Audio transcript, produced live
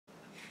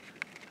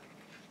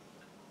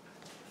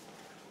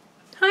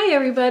Hi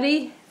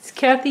everybody, it's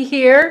Kathy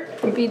here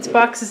from Beads,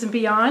 Boxes and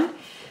Beyond,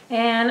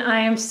 and I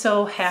am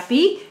so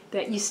happy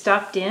that you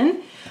stopped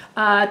in.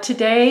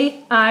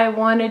 Today I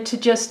wanted to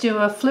just do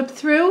a flip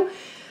through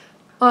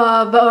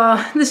of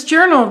this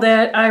journal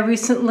that I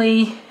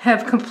recently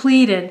have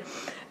completed.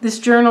 This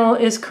journal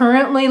is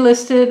currently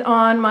listed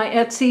on my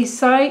Etsy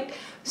site,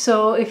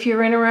 so if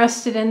you're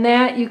interested in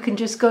that, you can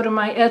just go to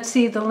my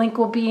Etsy. The link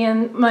will be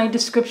in my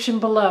description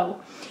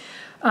below.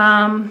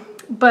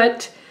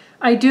 But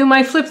I do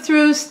my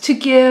flip-throughs to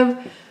give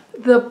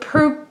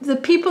the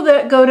people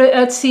that go to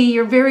Etsy,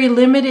 you're very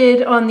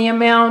limited on the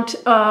amount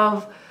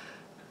of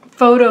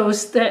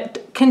photos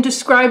that can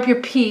describe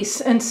your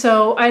piece. And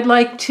so I'd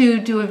like to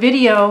do a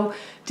video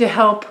to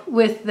help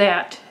with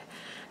that.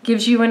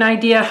 Gives you an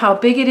idea how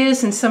big it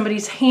is in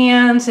somebody's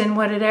hands and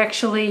what it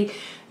actually,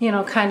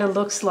 kind of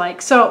looks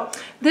like. So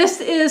this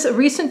is a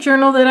recent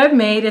journal that I've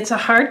made. It's a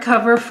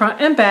hardcover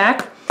front and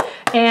back.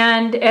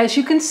 And as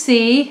you can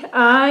see,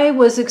 I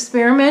was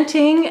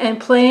experimenting and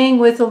playing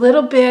with a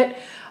little bit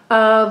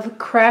of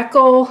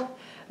Crackle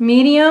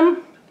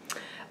medium.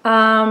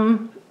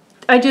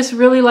 I just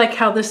really like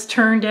how this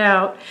turned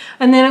out.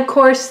 And then of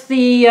course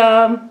the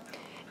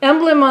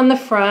emblem on the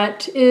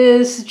front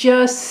is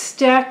just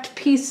stacked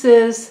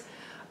pieces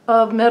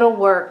of metal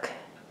work.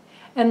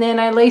 And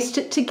then I laced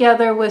it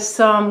together with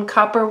some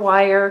copper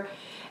wire.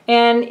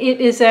 And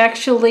it is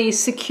actually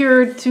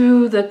secured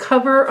through the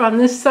cover on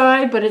this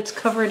side, but it's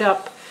covered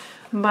up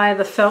by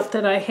the felt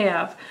that I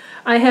have.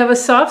 I have a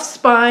soft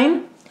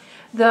spine.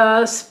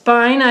 The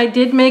spine I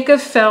did make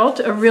of felt,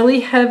 a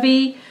really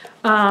heavy,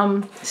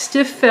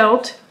 stiff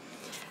felt.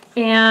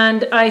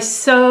 And I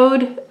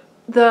sewed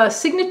the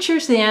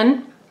signatures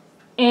in,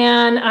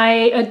 and I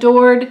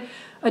adorned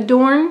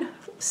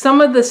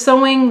some of the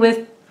sewing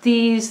with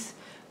these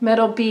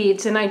metal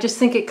beads, and I just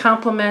think it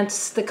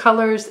complements the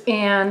colors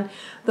and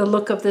the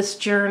look of this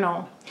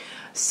journal.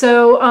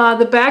 So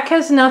the back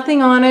has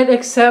nothing on it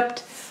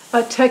except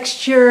a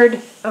textured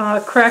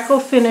crackle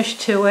finish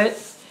to it.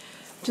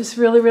 Just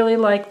really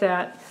like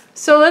that.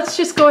 So let's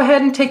just go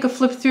ahead and take a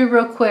flip through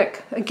real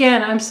quick.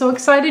 Again, I'm so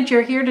excited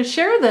you're here to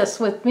share this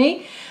with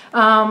me.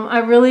 I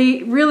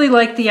really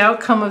like the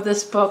outcome of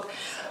this book.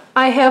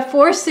 I have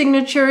 4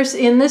 signatures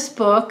in this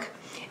book.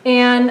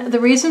 And the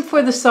reason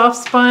for the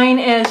soft spine,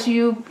 if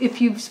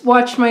you've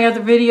watched my other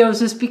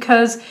videos, is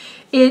because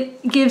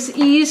it gives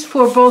ease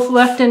for both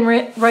left and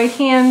right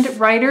hand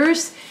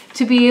writers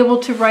to be able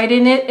to write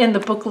in it, and the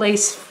book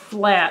lays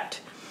flat.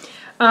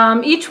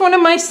 Each one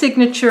of my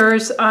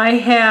signatures, I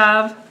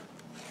have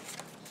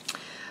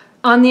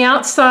on the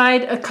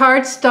outside a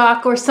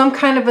cardstock or some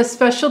kind of a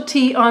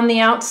specialty on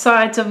the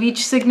outsides of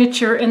each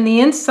signature, and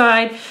the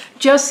inside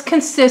just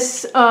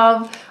consists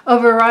of a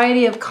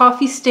variety of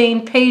coffee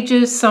stained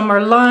pages. Some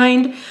are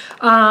lined,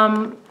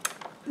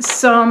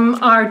 some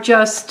are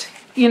just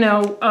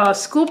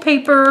school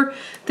paper,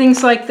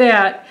 things like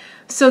that.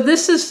 So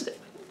this is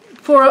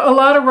for a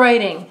lot of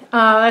writing.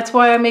 That's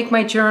why I make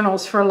my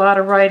journals, for a lot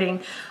of writing.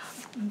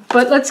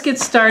 But let's get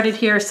started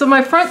here. So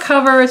my front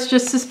cover is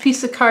just this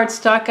piece of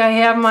cardstock. I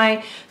have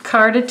my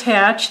card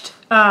attached.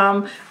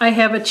 I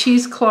have a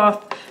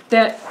cheesecloth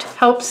that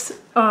helps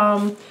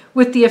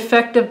with the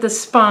effect of the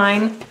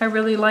spine. I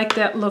really like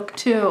that look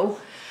too.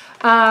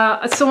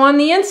 So on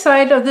the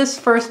inside of this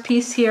first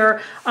piece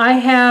here, I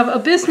have a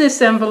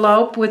business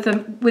envelope with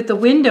a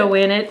window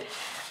in it.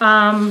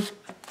 And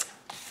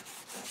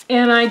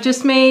I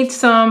just made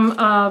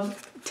some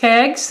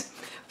tags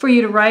for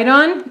you to write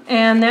on,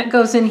 and that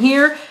goes in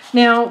here.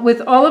 Now,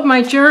 with all of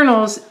my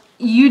journals,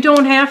 you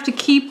don't have to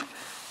keep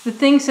the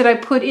things that I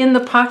put in the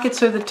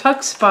pockets or the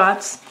tuck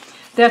spots.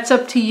 That's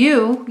up to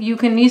you. You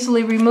can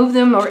easily remove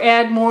them or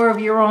add more of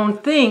your own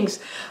things.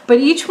 But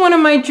each one of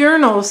my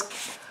journals,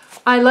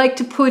 I like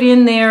to put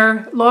in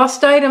there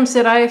lost items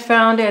that I have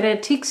found at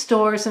antique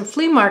stores and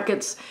flea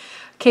markets.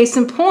 Case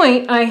in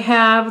point, I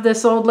have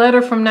this old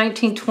letter from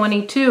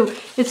 1922.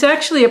 It's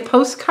actually a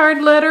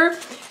postcard letter.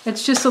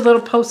 It's just a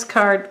little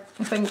postcard,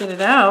 if I can get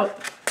it out.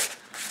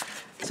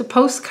 It's a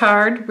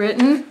postcard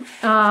written,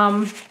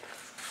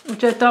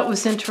 which I thought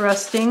was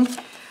interesting.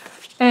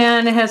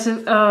 And it has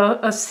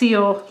a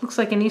seal, looks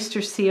like an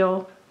Easter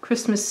seal,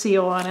 Christmas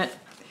seal on it.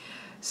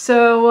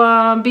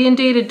 So being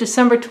dated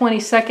December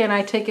 22nd,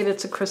 I take it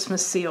it's a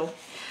Christmas seal.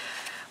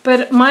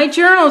 But my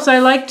journals, I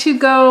like to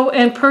go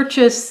and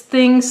purchase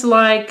things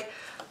like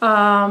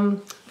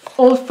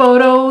old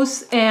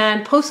photos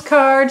and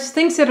postcards,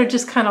 things that are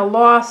just kind of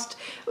lost,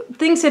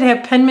 things that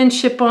have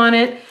penmanship on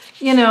it,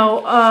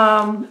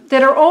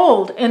 that are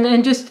old,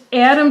 and just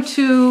add them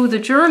to the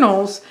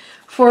journals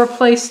for a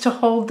place to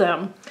hold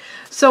them.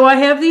 So I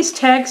have these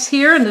tags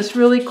here in this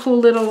really cool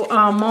little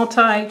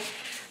multi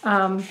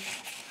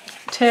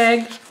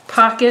tag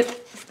pocket.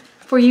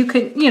 You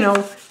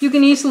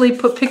can easily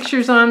put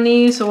pictures on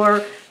these,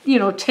 or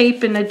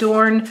tape and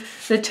adorn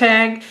the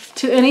tag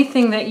to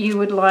anything that you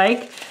would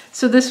like.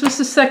 So this was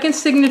the second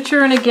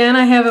signature, and again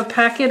I have a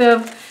packet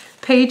of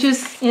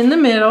pages in the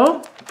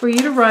middle for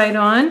you to write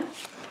on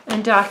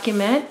and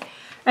document.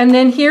 And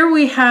then here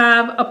we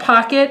have a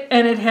pocket,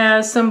 and it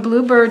has some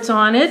bluebirds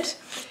on it.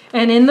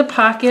 And in the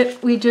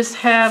pocket, we just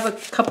have a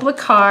couple of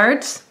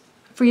cards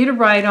for you to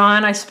write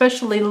on. I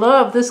especially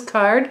love this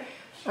card,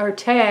 or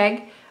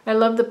tag. I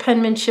love the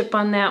penmanship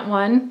on that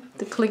one.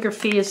 The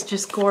calligraphy is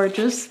just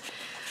gorgeous.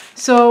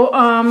 So,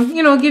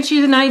 you know, it gives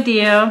you an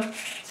idea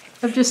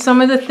of just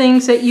some of the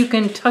things that you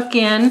can tuck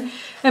in.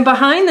 And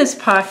behind this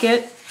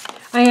pocket,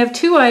 I have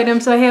two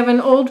items. I have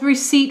an old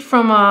receipt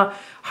from a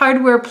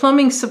hardware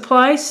plumbing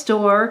supply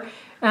store,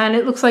 and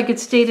it looks like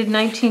it's dated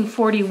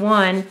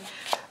 1941.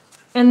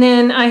 And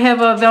then I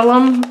have a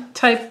vellum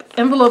type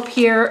envelope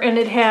here, and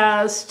it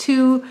has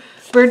two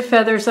bird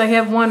feathers. I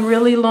have one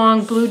really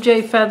long blue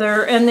jay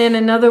feather, and then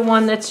another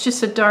one that's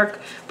just a dark,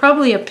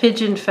 probably a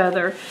pigeon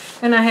feather.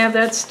 And I have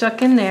that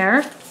stuck in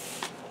there.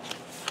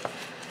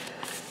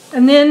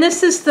 And then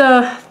this is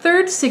the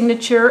third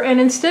signature, and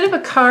instead of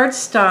a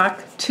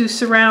cardstock to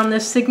surround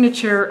this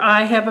signature,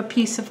 I have a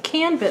piece of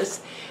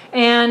canvas.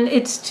 And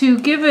it's to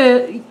give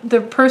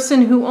the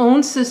person who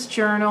owns this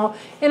journal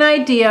an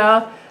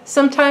idea.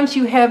 Sometimes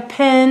you have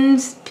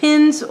pins,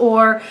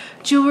 or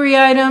jewelry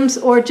items,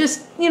 or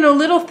just, you know,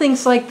 little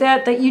things like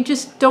that that you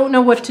just don't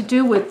know what to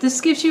do with.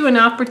 This gives you an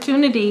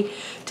opportunity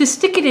to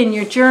stick it in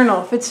your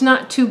journal if it's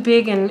not too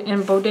big and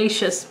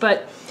bodacious.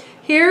 But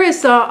here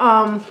is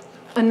a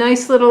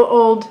nice little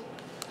old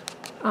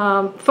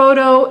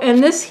photo,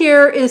 and this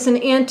here is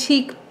an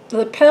antique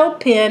lapel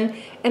pin,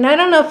 and I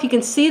don't know if you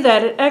can see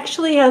that. It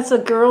actually has a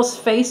girl's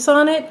face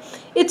on it.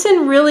 It's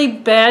in really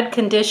bad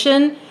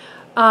condition,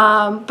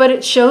 but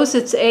it shows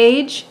its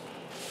age,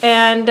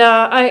 and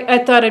I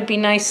thought it'd be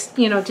nice,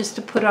 you know, just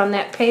to put on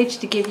that page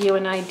to give you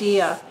an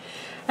idea.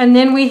 And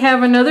then we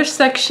have another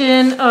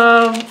section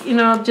of, you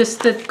know,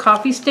 just the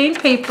coffee stained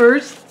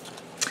papers.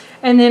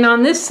 And then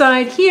on this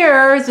side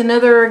here is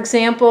another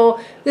example.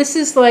 This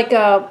is like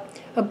a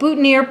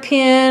boutonniere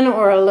pin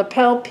or a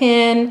lapel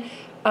pin.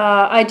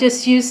 I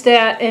just used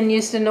that and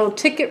used an old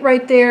ticket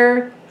right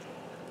there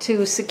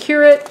to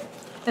secure it.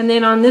 And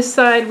then on this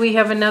side we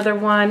have another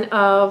one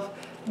of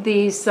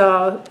these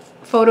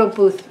photo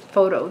booth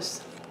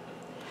photos.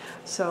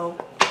 So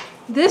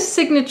this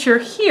signature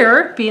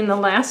here, being the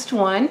last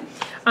one,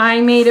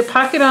 I made a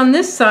pocket on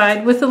this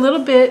side with a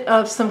little bit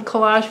of some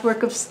collage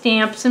work of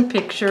stamps and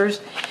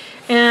pictures.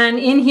 And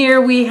in here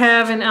we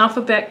have an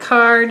alphabet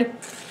card,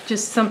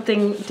 just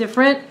something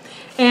different,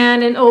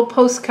 and an old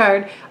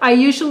postcard. I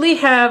usually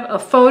have a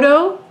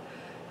photo,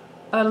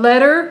 a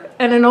letter,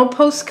 and an old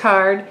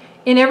postcard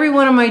in every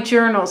one of my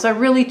journals. I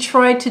really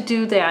tried to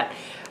do that.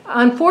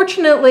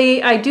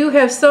 Unfortunately, I do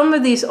have some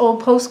of these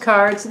old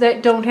postcards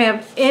that don't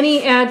have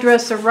any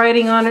address or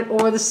writing on it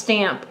or the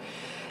stamp.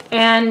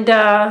 And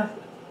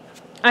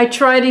I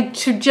tried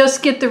to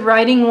just get the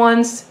writing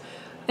ones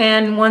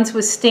and ones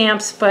with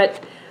stamps,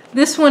 but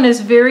this one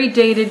is very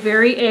dated,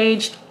 very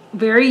aged,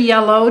 very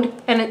yellowed,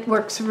 and it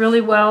works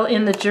really well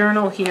in the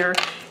journal here.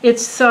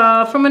 It's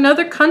from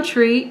another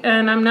country,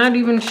 and I'm not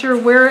even sure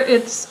where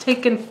it's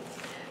taken,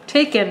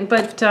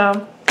 but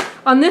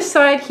on this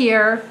side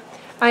here,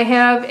 I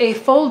have a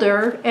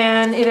folder,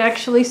 and it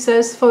actually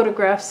says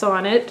photographs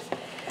on it.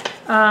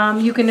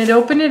 You can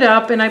open it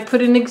up, and I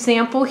put an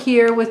example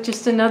here with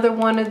just another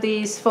one of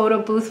these photo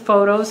booth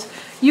photos.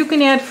 You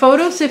can add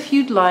photos if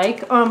you'd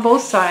like, on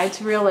both sides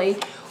really,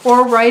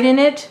 or write in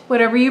it,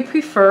 whatever you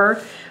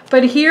prefer.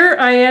 But here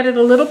I added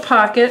a little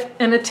pocket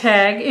and a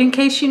tag in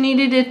case you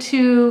needed it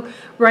to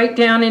write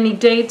down any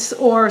dates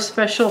or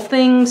special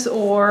things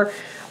or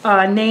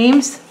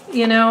names,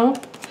 you know.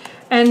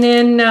 And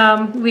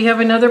then we have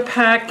another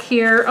pack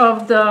here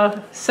of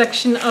the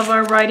section of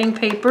our writing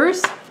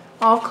papers,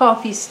 all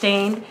coffee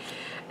stained.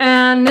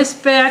 And this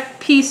back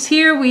piece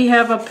here, we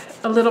have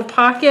a little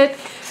pocket,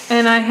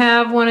 and I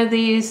have one of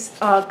these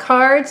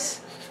cards,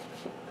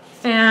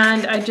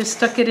 and I just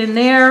stuck it in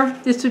there.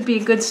 This would be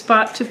a good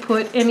spot to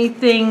put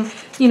anything,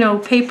 you know,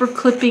 paper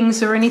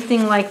clippings or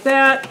anything like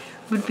that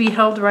would be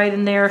held right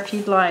in there if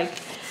you'd like.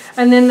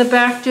 And then the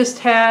back just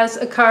has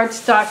a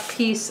cardstock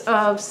piece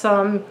of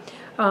some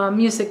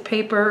music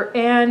paper,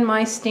 and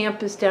my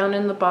stamp is down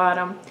in the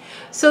bottom.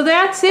 So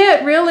that's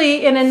it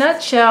really in a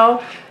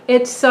nutshell.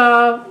 It's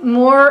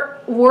more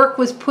work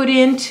was put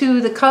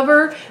into the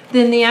cover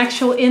than the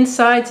actual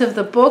insides of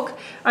the book.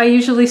 I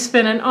usually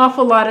spend an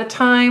awful lot of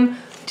time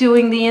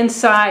doing the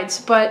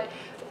insides, but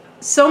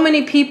so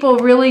many people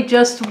really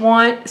just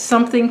want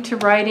something to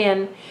write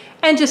in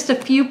and just a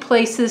few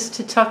places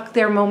to tuck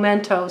their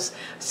mementos.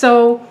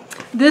 So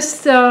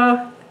this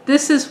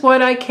is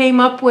what I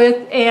came up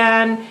with,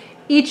 and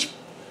each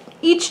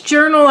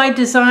journal I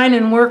design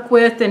and work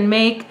with and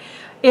make,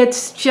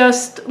 it's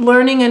just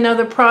learning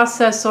another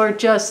process, or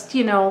just,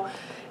 you know,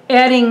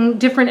 adding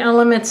different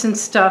elements and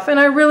stuff. And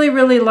I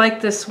really like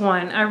this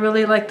one. I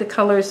really like the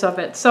colors of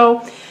it.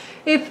 So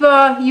if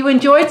you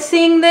enjoyed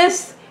seeing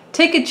this,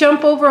 take a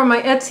jump over on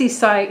my Etsy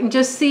site and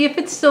just see if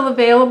it's still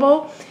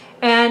available,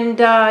 and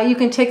you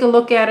can take a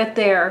look at it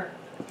there.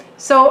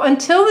 So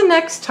until the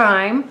next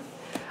time,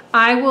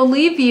 I will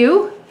leave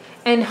you,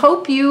 and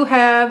hope you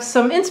have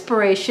some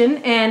inspiration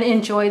and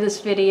enjoy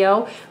this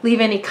video. Leave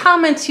any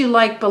comments you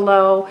like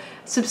below.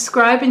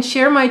 Subscribe and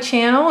share my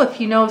channel if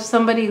you know of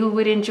somebody who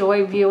would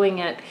enjoy viewing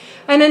it.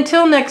 And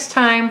until next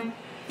time,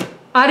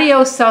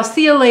 adios. I'll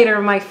see you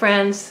later, my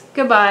friends.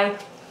 Goodbye.